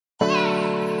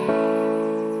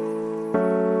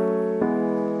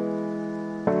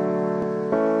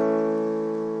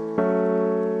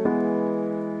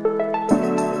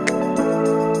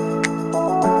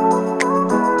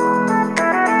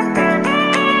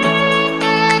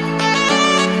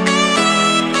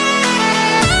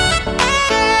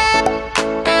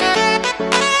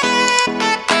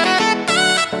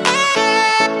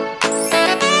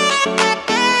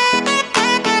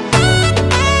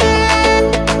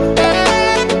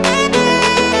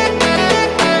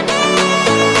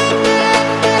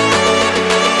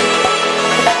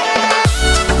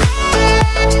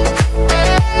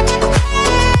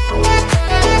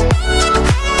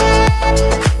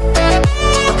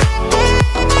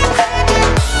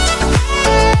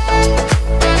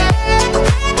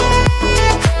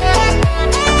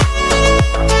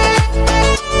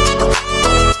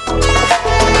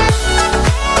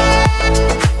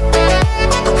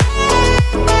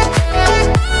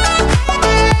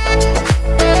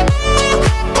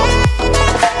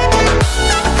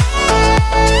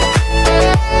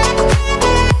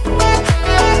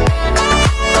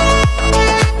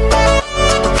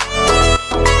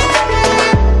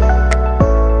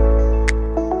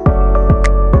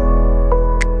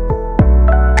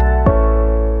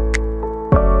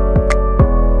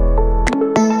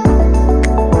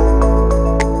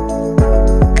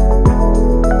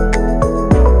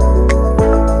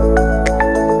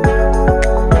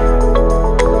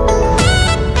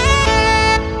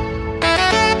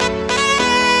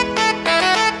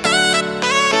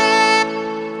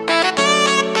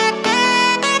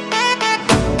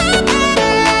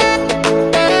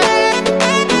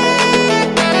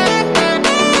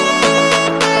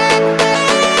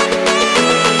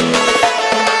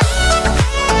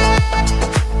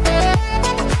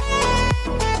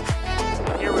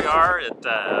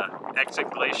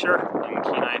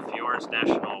Forest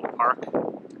National Park.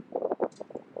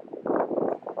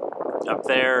 Up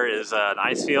there is an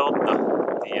ice field,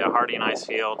 the Harding ice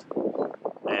field,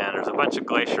 and there's a bunch of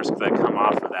glaciers that come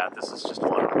off of that. This is just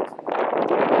one of them.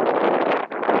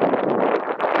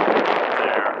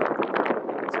 There,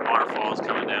 some waterfalls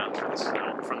coming down through the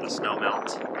snow, from the snow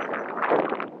melt.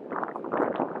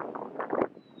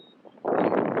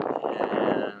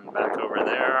 And back over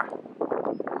there,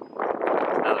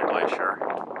 another glacier.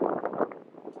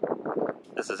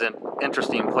 This is an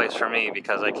interesting place for me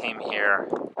because I came here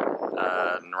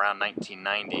around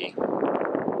 1990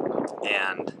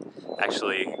 and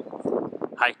actually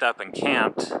hiked up and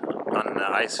camped on the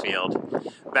ice field.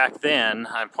 Back then,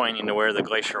 I'm pointing to where the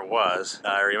glacier was.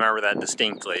 I remember that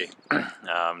distinctly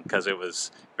because it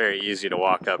was very easy to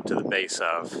walk up to the base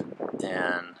of.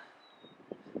 And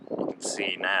you can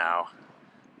see now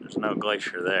there's no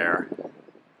glacier there,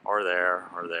 or there,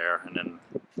 or there, and then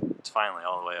it's finally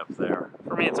all the way up there.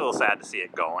 For me, it's a little sad to see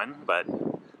it going, but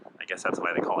I guess that's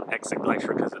why they call it Exit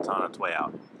Glacier, because it's on its way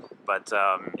out. But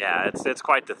yeah, it's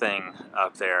quite the thing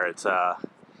up there. It's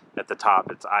at the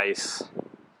top, it's ice.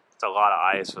 It's a lot of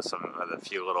ice with a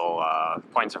few little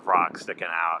points of rock sticking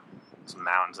out. Some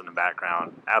mountains in the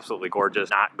background. Absolutely gorgeous.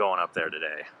 Not going up there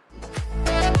today.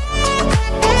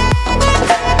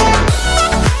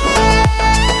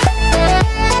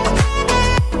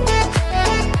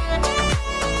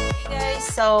 Hey guys,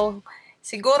 so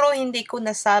siguro hindi ko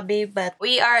nasabi, but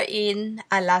we are in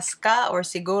Alaska, or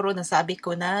siguro nasabi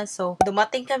ko na. So,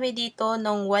 dumating kami dito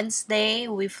nung Wednesday.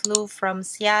 We flew from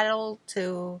Seattle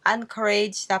to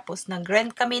Anchorage. Tapos,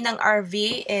 nag-rent kami ng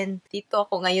RV. And dito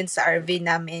ako ngayon sa RV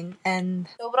namin. And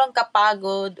sobrang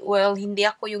kapagod. Well, hindi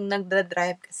ako yung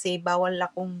nagdra-drive kasi bawal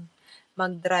akong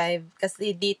mag-drive.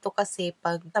 Kasi dito kasi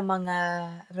pag sa mga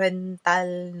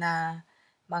rental na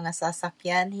mga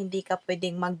sasakyan, hindi ka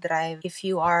pwedeng mag-drive if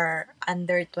you are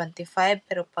under 25.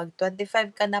 Pero pag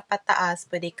 25 ka na pataas,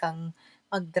 pwede kang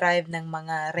mag-drive ng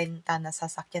mga renta na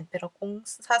sasakyan. Pero kung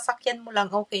sasakyan mo lang,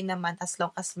 okay naman as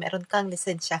long as meron kang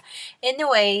lisensya.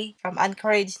 Anyway, from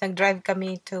Anchorage, nag-drive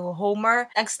kami to Homer.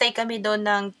 Nag-stay kami doon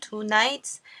ng 2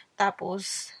 nights.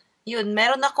 Tapos, yun,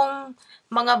 meron akong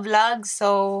mga vlogs,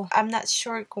 so I'm not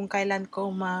sure kung kailan ko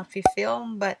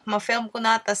ma-film, but ma-film ko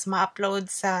na, tas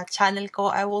ma-upload sa channel ko.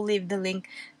 I will leave the link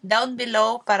down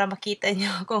below para makita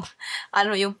nyo kung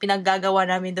ano yung pinaggagawa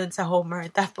namin doon sa Homer.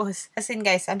 Tapos, as in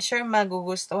guys, I'm sure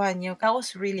magugustuhan nyo. That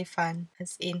was really fun.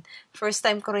 As in, first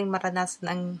time ko rin maranasan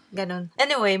ng ganun.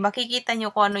 Anyway, makikita nyo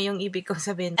kung ano yung ibig kong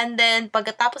sabihin. And then,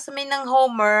 pagkatapos namin ng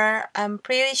Homer, I'm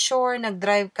pretty sure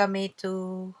nag-drive kami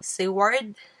to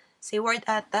Seward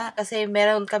ata. Kasi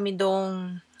meron kami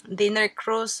dong dinner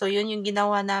cruise. So, yun yung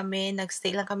ginawa namin.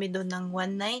 Nagstay lang kami doon ng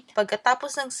 1 night.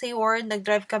 Pagkatapos ng Seward,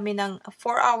 nag-drive kami ng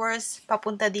 4 hours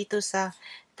papunta dito sa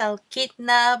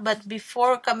Talkeetna. But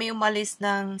before kami umalis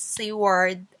ng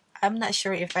Seward, I'm not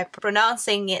sure if I'm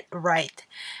pronouncing it right.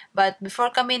 But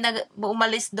before kami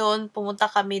umalis doon, pumunta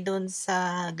kami doon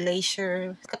sa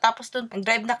Glacier. Katapos doon,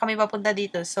 nag-drive na kami papunta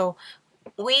dito. So,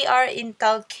 we are in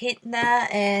Talkeetna,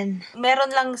 and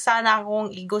meron lang sana akong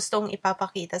gustong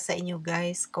ipapakita sa inyo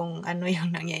guys kung ano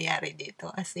yung nangyayari dito.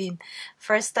 As in,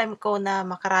 first time ko na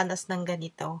makaranas ng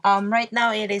ganito. Right now,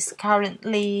 it is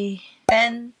currently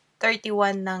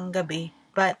 10:31 ng gabi.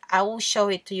 But I will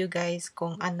show it to you guys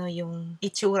kung ano yung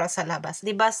itsura sa labas.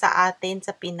 Diba sa atin,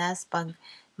 sa Pinas, pag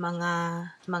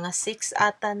mga 6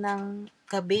 ata ng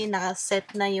gabi, nakaset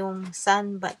na yung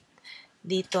sun, but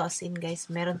dito, as in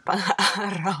guys, meron pang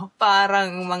araw.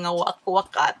 Parang mga wakwak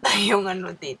ata yung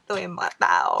ano dito, mga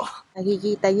tao.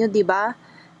 Nakikita nyo, di ba?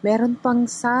 Meron pang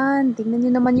sun. Tingnan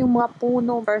nyo naman yung mga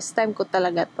puno. First time ko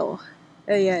talaga to.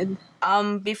 Ayan.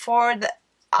 Before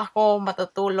ako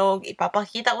matutulog,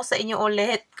 ipapakita ko sa inyo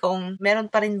ulit kung meron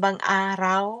pa rin bang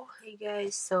araw. Hey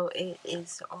guys, so it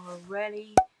is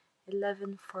already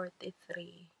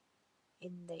 11:43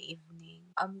 in the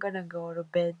evening. I'm gonna go to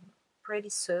bed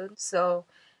pretty soon. So,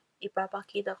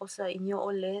 ipapakita ko sa inyo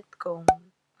ulit kung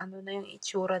ano na yung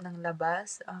itsura ng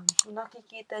labas. Kung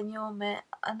nakikita nyo,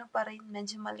 ano pa rin,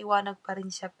 medyo maliwanag pa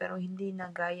rin siya, pero hindi na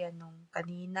gaya nung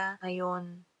kanina.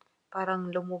 Ngayon,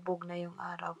 parang lumubog na yung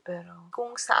araw. Pero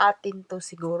kung sa atin to,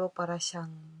 siguro para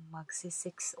siyang magsi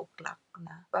 6 o'clock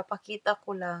na. Papakita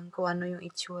ko lang kung ano yung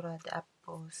itsura.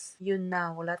 Tapos, yun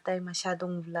na. Wala tayong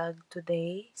masyadong vlog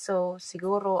today. So,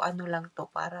 siguro ano lang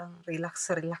to, parang relax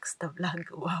na vlog.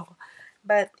 Wow.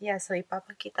 But, yeah. So,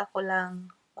 ipapakita ko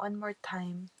lang one more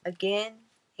time. Again,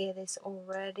 it is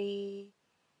already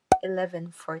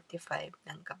 11:45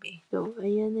 ng gabi. So,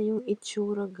 ayan na yung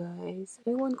itsura, guys.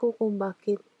 Ewan ko kung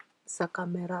bakit sa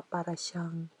camera para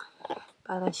siyang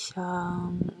para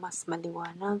siyang mas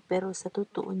maliwanag. Pero sa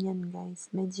totoo niyan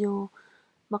guys, medyo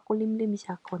makulimlim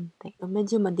siya konti.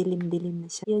 Medyo madilim-dilim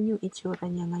na siya. Yan yung itsura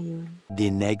niya ngayon.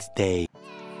 The next day.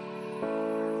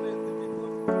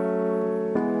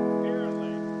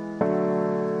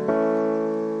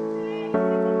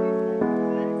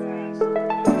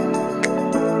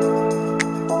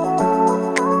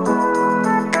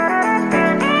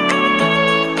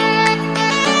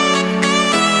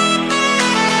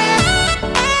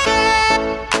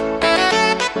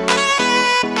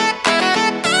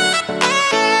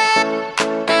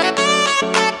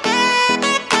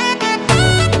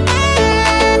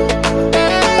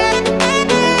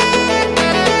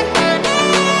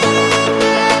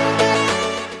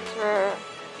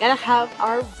 Gonna have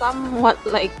our somewhat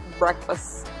like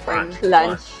breakfast or Brunch.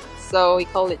 lunch. So we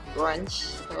call it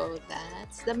brunch. So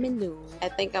that's the menu. I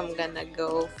think I'm gonna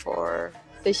go for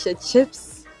fish and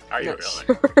chips. Are you Not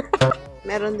really? sure.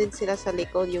 Meron din sila sa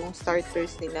likod yung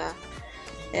starters nila.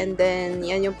 And then,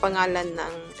 yan yung pangalan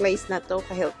ng place na to,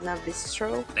 Kahiltna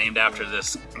Bistro. Named after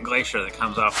this glacier that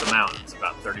comes off the mountains,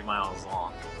 about 30 miles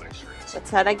long. Glacier is.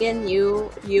 What's that again? You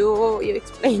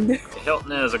explained.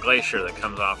 Kahiltna is a glacier that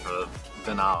comes off of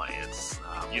Denali. It's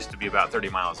used to be about 30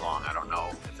 miles long. I don't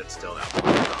know if it's still that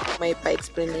long. May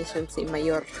pa-explanation si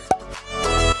Mayor.